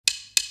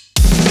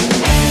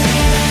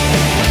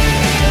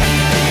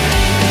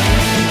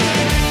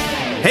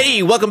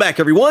Hey, welcome back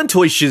everyone,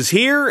 Toyshiz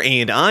here,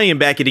 and I am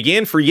back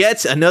again for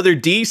yet another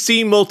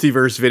DC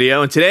Multiverse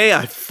video, and today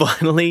I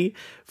finally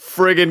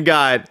friggin'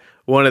 got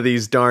one of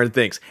these darn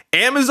things.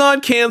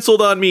 Amazon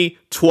canceled on me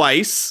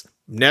twice,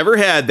 never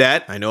had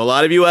that. I know a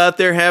lot of you out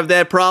there have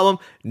that problem,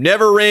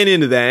 never ran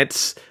into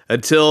that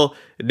until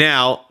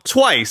now,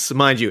 twice,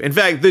 mind you. In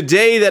fact, the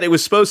day that it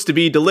was supposed to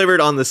be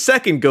delivered on the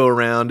second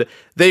go-around,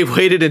 they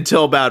waited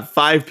until about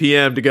 5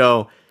 p.m. to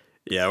go,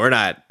 yeah, we're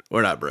not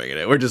bringing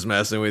it. We're just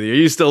messing with you. Are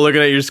you still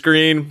looking at your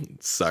screen?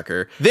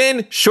 Sucker.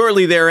 Then,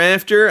 shortly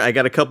thereafter, I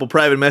got a couple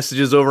private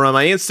messages over on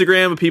my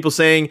Instagram of people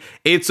saying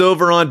it's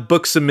over on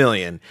Books A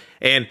Million.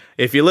 And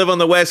if you live on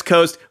the West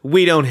Coast,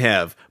 we don't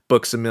have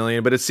Books A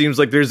Million, but it seems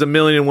like there's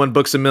 1,000,001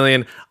 Books A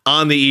Million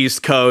on the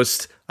East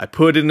Coast. I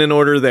put it in an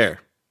order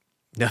there.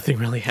 Nothing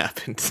really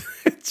happened.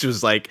 It's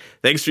just like,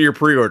 thanks for your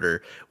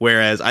pre-order.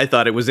 Whereas I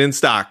thought it was in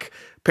stock.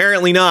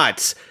 Apparently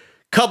not.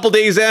 Couple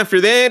days after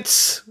that,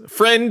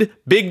 friend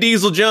Big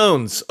Diesel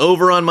Jones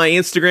over on my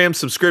Instagram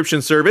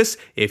subscription service.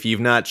 If you've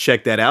not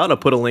checked that out, I'll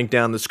put a link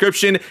down in the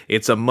description.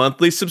 It's a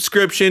monthly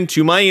subscription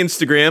to my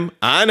Instagram.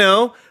 I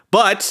know,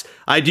 but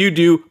I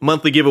do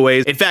monthly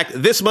giveaways. In fact,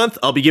 this month,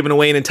 I'll be giving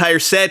away an entire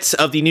set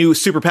of the new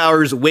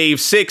Superpowers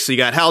Wave 6. So you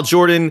got Hal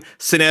Jordan,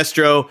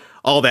 Sinestro,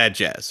 all that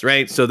jazz,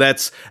 right? So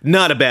that's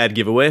not a bad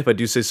giveaway, if I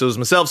do say so as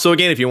myself. So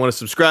again, if you want to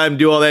subscribe and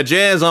do all that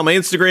jazz on my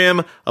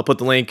Instagram, I'll put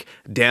the link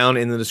down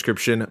in the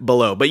description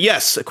below. But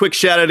yes, a quick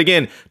shout out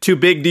again to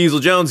Big Diesel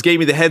Jones, gave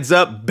me the heads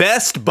up.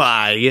 Best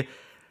Buy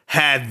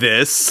had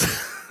this.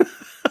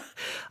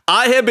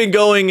 I have been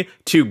going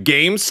to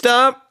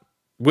GameStop,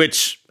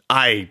 which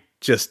I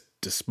just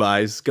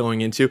despise going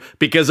into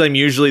because I'm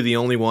usually the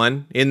only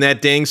one in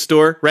that dang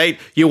store, right?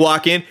 You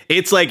walk in,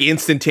 it's like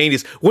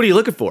instantaneous. What are you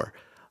looking for?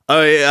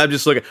 I'm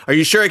just looking. Are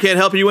you sure I can't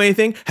help you with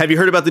anything? Have you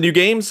heard about the new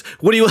games?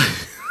 What do you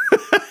want?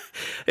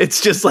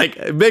 It's just like,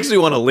 it makes me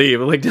want to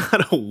leave. I'm like, I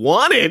don't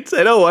want it.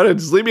 I don't want it.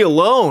 Just leave me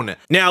alone.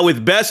 Now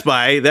with Best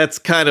Buy, that's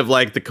kind of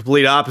like the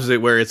complete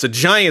opposite where it's a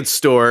giant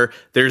store.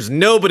 There's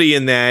nobody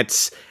in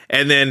that.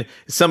 And then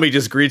somebody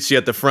just greets you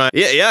at the front.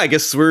 Yeah, I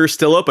guess we're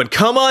still open.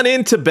 Come on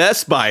into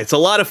Best Buy. It's a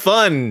lot of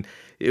fun.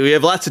 We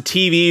have lots of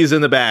TVs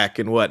in the back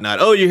and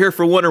whatnot. Oh, you're here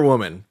for Wonder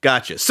Woman.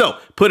 Gotcha. So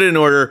put it in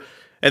order.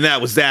 And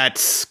that was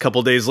that. A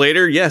couple days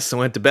later, yes, I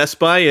went to Best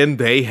Buy and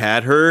they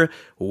had her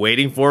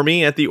waiting for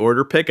me at the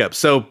order pickup.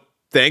 So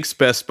thanks,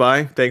 Best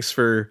Buy. Thanks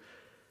for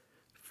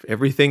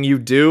everything you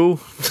do.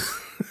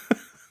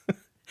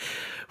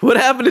 What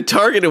happened to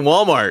Target and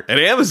Walmart and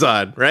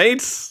Amazon,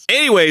 right?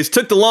 Anyways,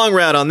 took the long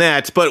route on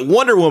that, but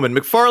Wonder Woman,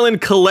 McFarlane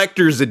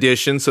Collector's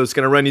Edition, so it's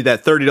going to run you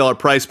that $30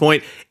 price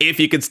point if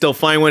you can still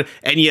find one.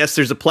 And yes,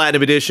 there's a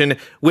Platinum Edition,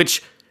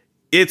 which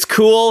it's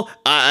cool.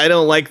 I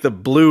don't like the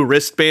blue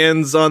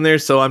wristbands on there,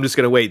 so I'm just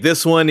going to wait.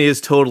 This one is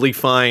totally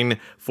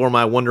fine for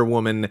my Wonder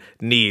Woman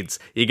needs.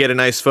 You get a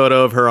nice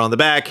photo of her on the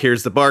back.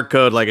 Here's the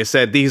barcode. Like I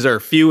said, these are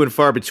few and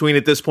far between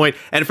at this point.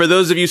 And for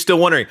those of you still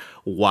wondering,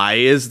 why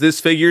is this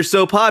figure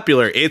so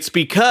popular? It's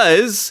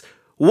because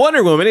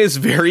Wonder Woman is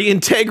very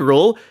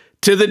integral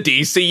to the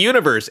DC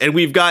Universe. And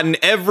we've gotten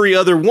every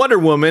other Wonder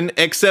Woman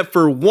except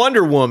for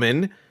Wonder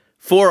Woman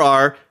for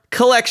our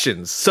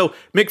collections. So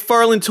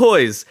McFarlane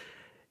Toys,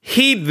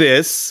 heed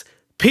this,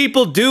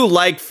 people do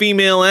like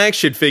female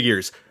action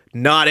figures.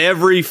 Not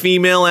every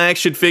female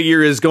action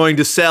figure is going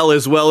to sell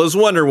as well as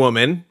Wonder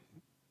Woman.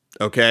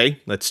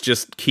 Okay, let's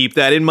just keep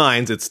that in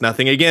mind. It's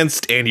nothing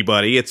against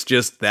anybody, it's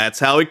just that's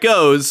how it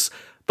goes.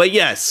 But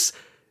yes,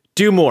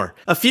 do more.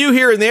 A few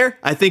here and there,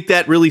 I think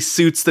that really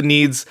suits the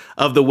needs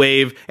of the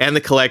wave and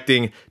the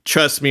collecting.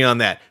 Trust me on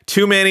that.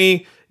 Too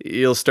many,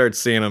 you'll start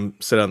seeing them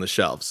sit on the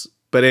shelves.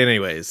 But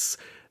anyways,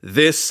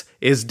 this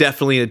is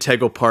definitely an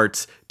integral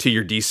part to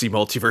your DC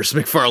Multiverse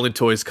McFarlane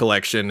Toys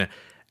collection.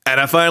 And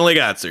I finally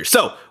got her.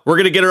 So, we're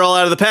going to get her all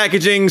out of the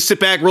packaging. Sit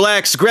back,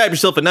 relax, grab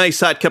yourself a nice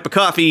hot cup of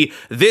coffee.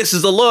 This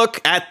is a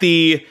look at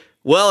the,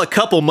 well, a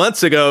couple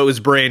months ago it was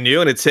brand new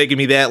and it's taken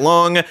me that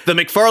long. The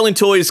McFarlane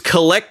Toys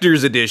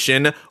Collector's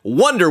Edition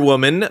Wonder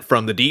Woman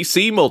from the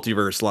DC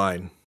Multiverse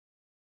line.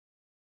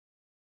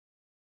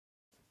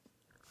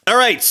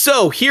 Alright,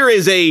 so here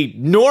is a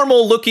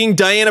normal-looking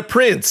Diana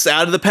Prince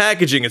out of the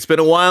packaging. It's been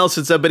a while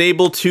since I've been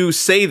able to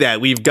say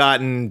that. We've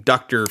gotten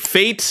Dr.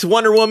 Fate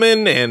Wonder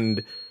Woman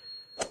and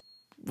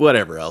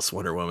whatever else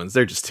Wonder Womans.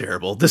 They're just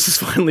terrible. This is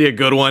finally a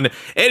good one.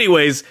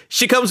 Anyways,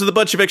 she comes with a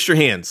bunch of extra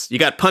hands. You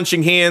got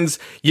punching hands.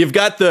 You've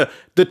got the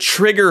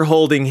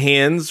trigger-holding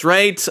hands,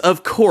 right?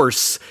 Of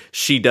course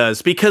she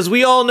does, because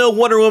we all know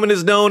Wonder Woman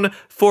is known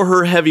for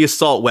her heavy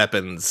assault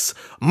weapons.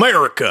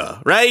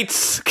 America, right?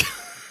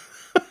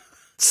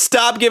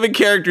 Stop giving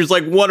characters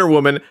like Wonder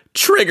Woman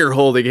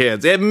trigger-holding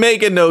hands. It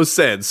making no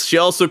sense. She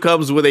also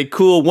comes with a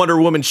cool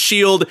Wonder Woman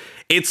shield.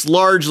 It's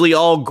largely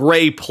all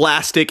gray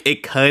plastic.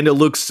 It kind of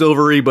looks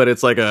silvery, but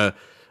it's like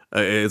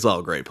it's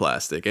all gray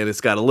plastic. And it's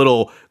got a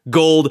little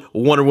gold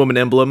Wonder Woman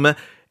emblem.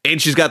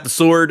 And she's got the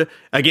sword.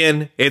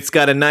 Again, it's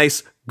got a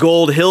nice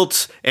gold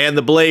hilt, and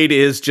the blade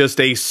is just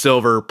a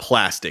silver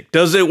plastic.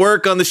 Does it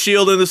work on the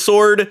shield and the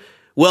sword?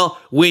 Well,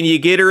 when you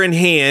get her in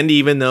hand,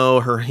 even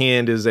though her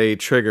hand is a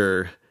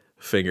trigger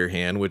finger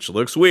hand, which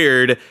looks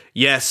weird,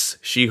 yes,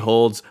 she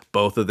holds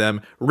both of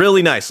them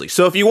really nicely.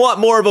 So if you want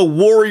more of a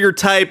warrior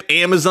type,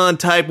 Amazon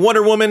type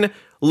Wonder Woman,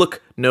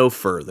 look no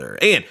further.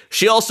 And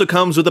she also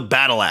comes with a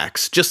battle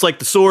axe. Just like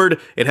the sword,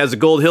 it has a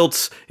gold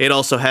hilt. It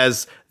also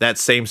has that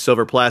same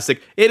silver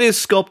plastic. It is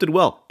sculpted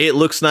well. It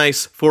looks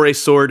nice for a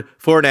sword,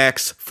 for an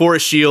axe, for a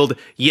shield.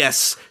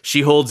 Yes,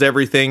 she holds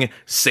everything.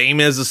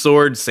 Same as the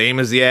sword, same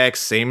as the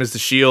axe, same as the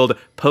shield.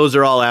 Pose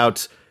her all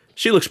out.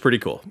 She looks pretty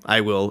cool,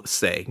 I will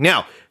say.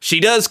 Now, she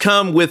does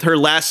come with her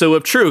lasso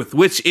of truth,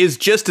 which is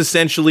just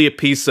essentially a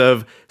piece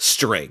of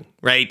string,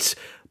 right?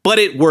 But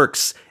it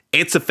works.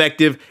 It's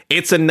effective.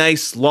 It's a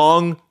nice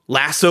long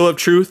lasso of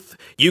truth.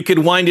 You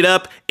can wind it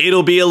up.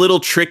 It'll be a little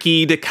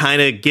tricky to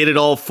kind of get it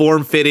all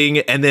form-fitting,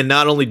 and then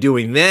not only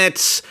doing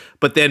that,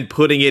 but then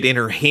putting it in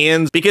her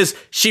hands, because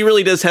she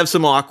really does have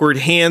some awkward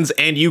hands,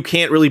 and you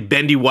can't really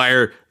bendy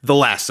wire the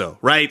lasso,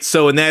 right?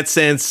 So in that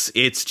sense,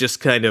 it's just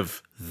kind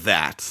of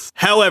that.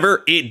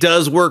 However, it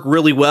does work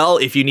really well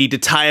if you need to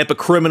tie up a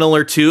criminal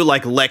or two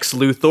like Lex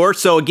Luthor.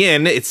 So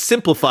again, it's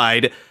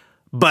simplified,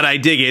 but I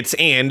dig it,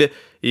 and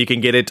you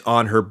can get it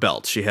on her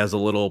belt. She has a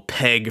little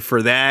peg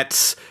for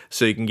that,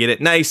 so you can get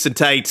it nice and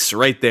tight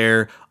right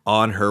there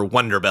on her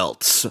Wonder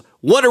Belt.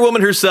 Wonder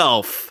Woman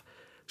herself.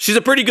 She's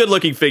a pretty good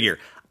looking figure.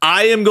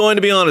 I am going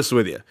to be honest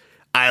with you.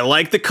 I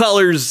like the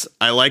colors.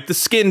 I like the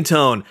skin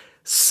tone.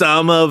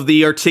 Some of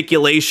the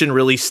articulation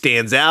really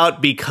stands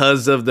out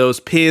because of those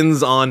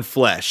pins on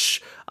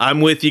flesh.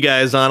 I'm with you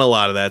guys on a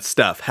lot of that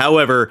stuff.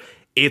 However,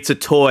 it's a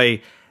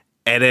toy.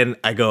 And then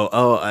I go,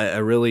 oh, I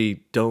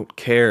really don't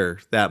care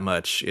that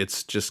much.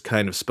 It's just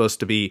kind of supposed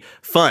to be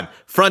fun.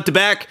 Front to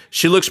back,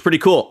 she looks pretty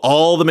cool.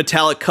 All the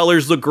metallic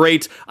colors look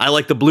great. I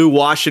like the blue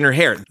wash in her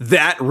hair.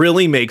 That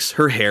really makes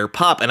her hair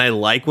pop. And I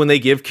like when they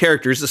give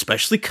characters,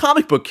 especially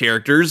comic book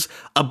characters,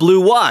 a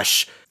blue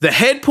wash. The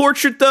head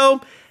portrait,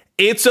 though,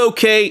 it's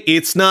okay.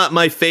 It's not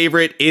my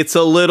favorite. It's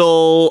a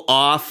little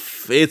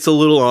off. It's a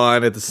little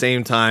on at the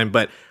same time.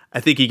 But I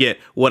think you get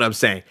what I'm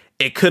saying.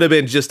 It could have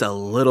been just a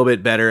little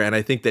bit better, and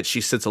I think that she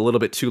sits a little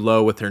bit too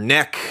low with her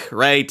neck,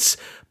 right?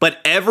 But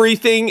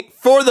everything,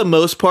 for the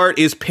most part,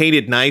 is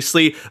painted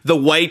nicely. The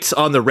white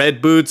on the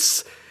red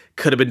boots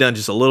could have been done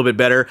just a little bit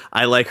better.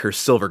 I like her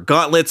silver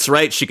gauntlets,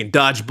 right? She can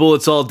dodge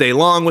bullets all day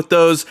long with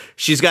those.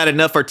 She's got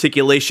enough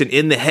articulation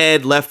in the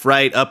head, left,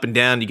 right, up and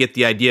down. You get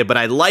the idea, but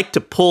I like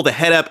to pull the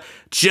head up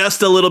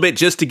just a little bit,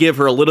 just to give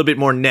her a little bit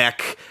more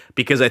neck,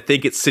 because I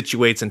think it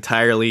situates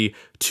entirely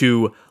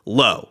too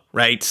low,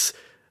 right?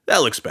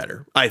 That looks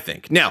better, I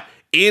think. Now,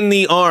 in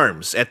the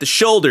arms, at the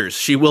shoulders,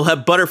 she will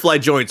have butterfly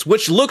joints,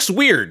 which looks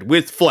weird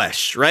with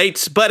flesh,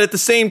 right? But at the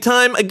same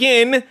time,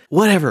 again,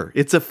 whatever.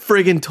 It's a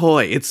friggin'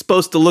 toy. It's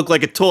supposed to look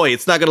like a toy.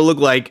 It's not gonna look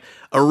like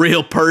a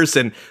real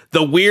person.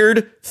 The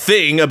weird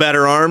thing about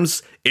her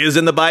arms is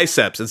in the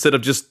biceps. Instead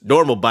of just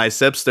normal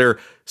biceps, they're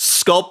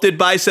sculpted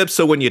biceps,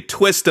 so when you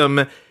twist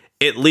them,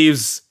 it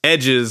leaves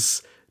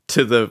edges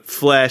to the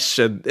flesh,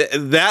 and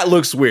that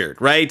looks weird,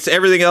 right?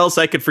 Everything else,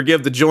 I could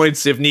forgive the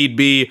joints if need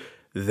be.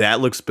 That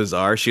looks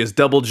bizarre. She has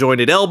double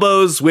jointed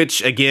elbows,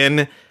 which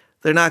again,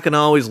 they're not gonna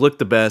always look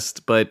the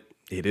best, but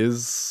it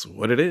is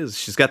what it is.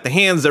 She's got the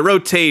hands that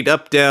rotate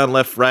up, down,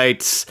 left,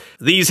 right.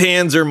 These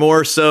hands are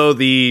more so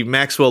the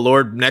Maxwell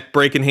Lord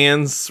neck-breaking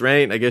hands,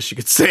 right? I guess you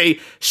could say.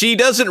 She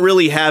doesn't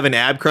really have an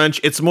ab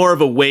crunch. It's more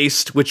of a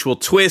waist, which will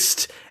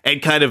twist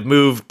and kind of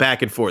move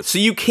back and forth. So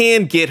you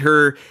can get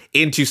her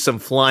into some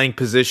flying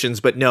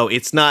positions, but no,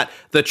 it's not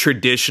the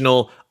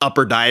traditional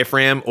upper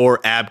diaphragm or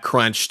ab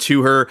crunch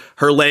to her.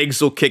 Her legs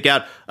will kick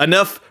out.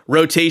 Enough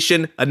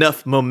rotation,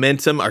 enough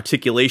momentum,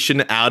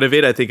 articulation out of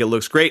it. I think it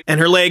looks great. And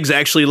her legs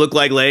actually look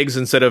like legs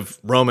instead of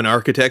Roman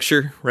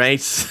architecture,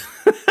 right?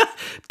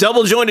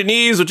 Double jointed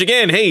knees, which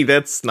again, hey,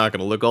 that's not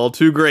gonna look all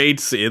too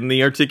great in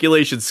the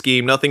articulation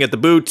scheme. Nothing at the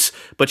boot,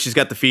 but she's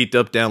got the feet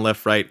up, down,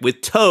 left, right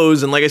with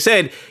toes. And like I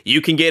said,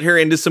 you can get her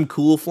into some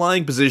cool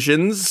flying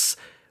positions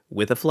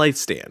with a flight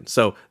stand.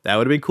 So that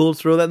would have been cool to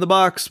throw that in the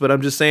box, but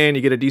I'm just saying,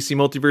 you get a DC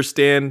Multiverse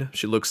stand,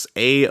 she looks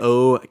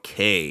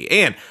A-OK.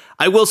 And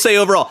I will say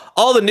overall,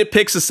 all the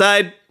nitpicks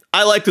aside,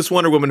 I like this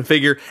Wonder Woman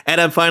figure,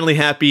 and I'm finally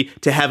happy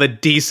to have a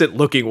decent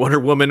looking Wonder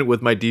Woman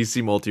with my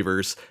DC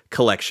Multiverse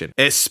collection.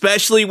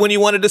 Especially when you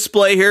want to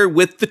display her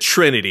with the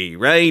Trinity,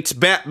 right?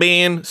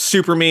 Batman,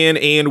 Superman,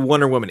 and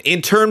Wonder Woman.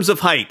 In terms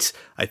of height,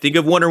 I think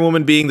of Wonder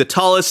Woman being the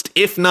tallest,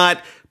 if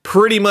not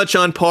pretty much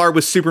on par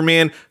with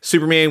Superman.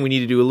 Superman, we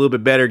need to do a little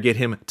bit better, get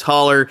him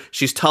taller.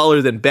 She's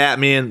taller than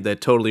Batman.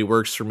 That totally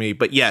works for me.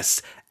 But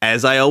yes,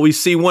 as I always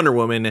see Wonder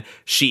Woman,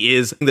 she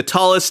is the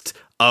tallest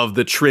of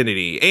the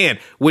Trinity. And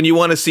when you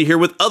want to see her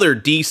with other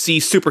DC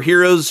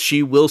superheroes,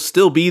 she will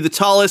still be the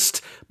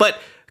tallest. But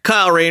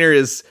Kyle Rayner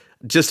is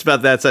just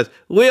about that size.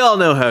 We all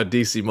know how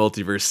DC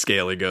Multiverse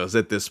scaling goes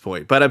at this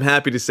point, but I'm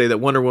happy to say that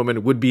Wonder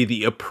Woman would be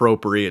the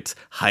appropriate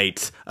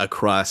height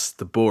across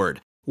the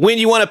board. When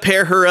you want to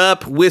pair her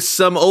up with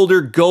some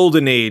older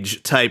Golden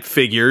Age type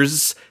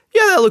figures,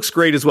 yeah, that looks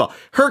great as well.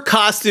 Her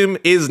costume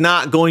is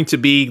not going to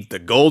be the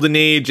golden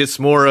age. It's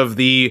more of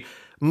the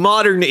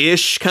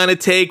modern-ish kind of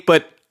take,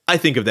 but I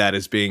think of that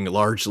as being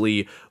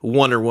largely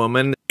Wonder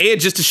Woman. And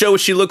just to show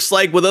what she looks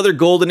like with other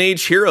golden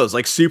age heroes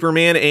like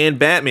Superman and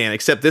Batman,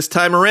 except this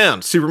time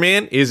around,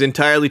 Superman is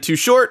entirely too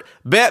short,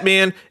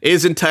 Batman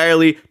is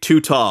entirely too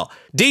tall.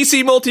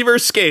 DC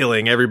Multiverse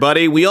scaling,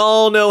 everybody. We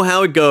all know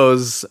how it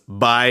goes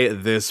by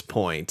this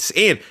point.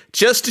 And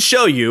just to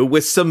show you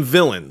with some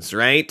villains,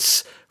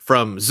 right?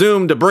 From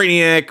Zoom to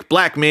Brainiac,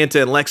 Black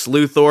Manta, and Lex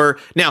Luthor.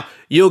 Now,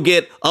 you'll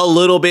get a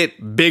little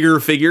bit bigger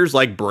figures,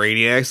 like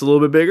Brainiac's a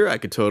little bit bigger. I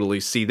could totally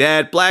see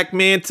that. Black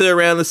Manta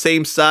around the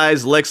same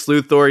size. Lex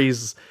Luthor,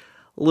 he's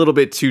a little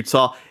bit too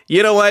tall.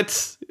 You know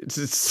what?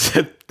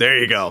 There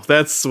you go.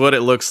 That's what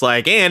it looks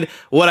like. And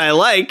what I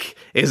like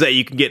is that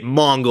you can get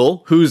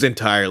Mongol, who's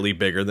entirely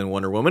bigger than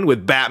Wonder Woman,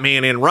 with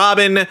Batman and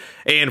Robin.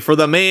 And for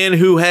the man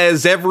who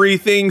has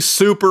everything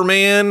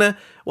Superman,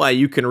 why,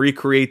 you can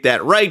recreate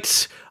that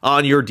right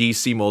on your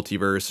DC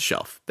Multiverse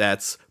shelf.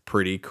 That's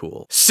pretty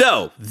cool.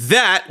 So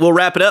that will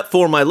wrap it up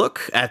for my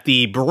look at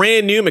the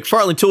brand new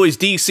McFarlane Toys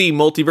DC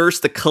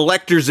Multiverse, the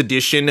collector's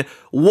edition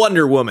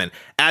Wonder Woman.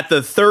 At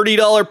the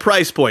 $30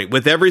 price point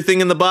with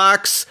everything in the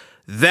box,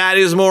 that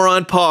is more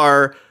on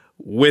par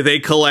with a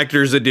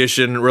collector's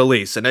edition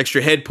release. An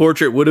extra head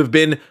portrait would have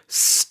been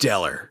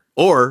stellar,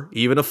 or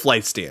even a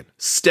flight stand.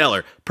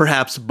 Stellar,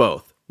 perhaps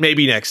both.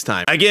 Maybe next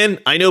time. Again,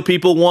 I know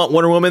people want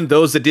Wonder Woman.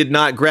 Those that did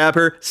not grab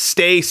her,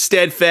 stay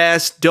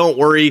steadfast. Don't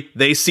worry.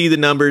 They see the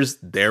numbers.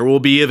 There will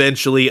be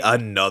eventually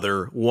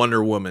another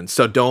Wonder Woman.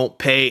 So don't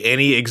pay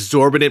any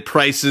exorbitant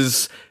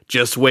prices.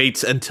 Just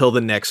wait until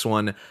the next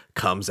one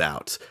comes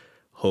out.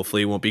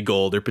 Hopefully it won't be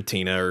gold or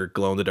patina or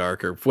glow in the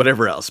dark or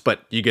whatever else,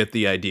 but you get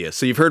the idea.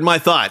 So you've heard my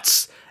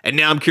thoughts, and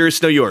now I'm curious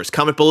to know yours.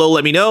 Comment below,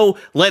 let me know.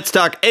 Let's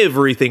talk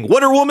everything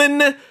Wonder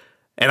Woman.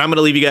 And I'm going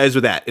to leave you guys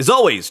with that. As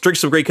always, drink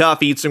some great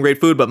coffee, eat some great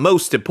food, but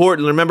most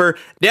importantly, remember,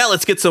 now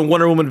let's get some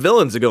Wonder Woman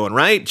villains going,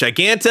 right?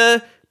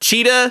 Giganta,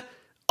 Cheetah,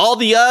 all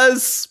the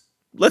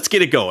let's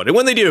get it going. And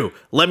when they do,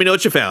 let me know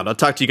what you found. I'll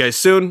talk to you guys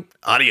soon.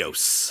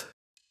 Adios.